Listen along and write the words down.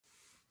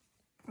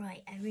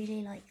Right, I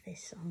really like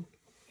this song.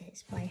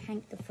 It's by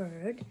Hank the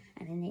Third,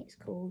 and then it's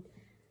called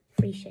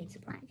 3 Shades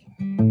of Black.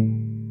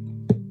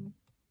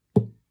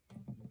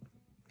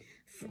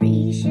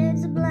 3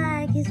 shades of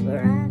black is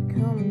where I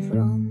come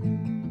from.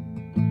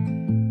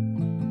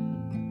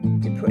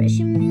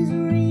 Depression,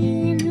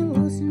 misery, and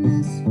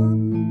hallucinous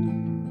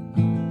fun.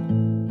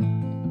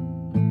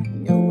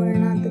 No, we're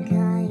not the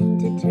kind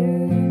to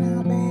turn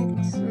our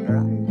backs and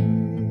run.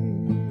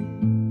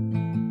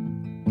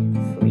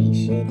 3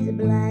 shades of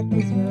black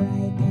is where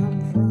I come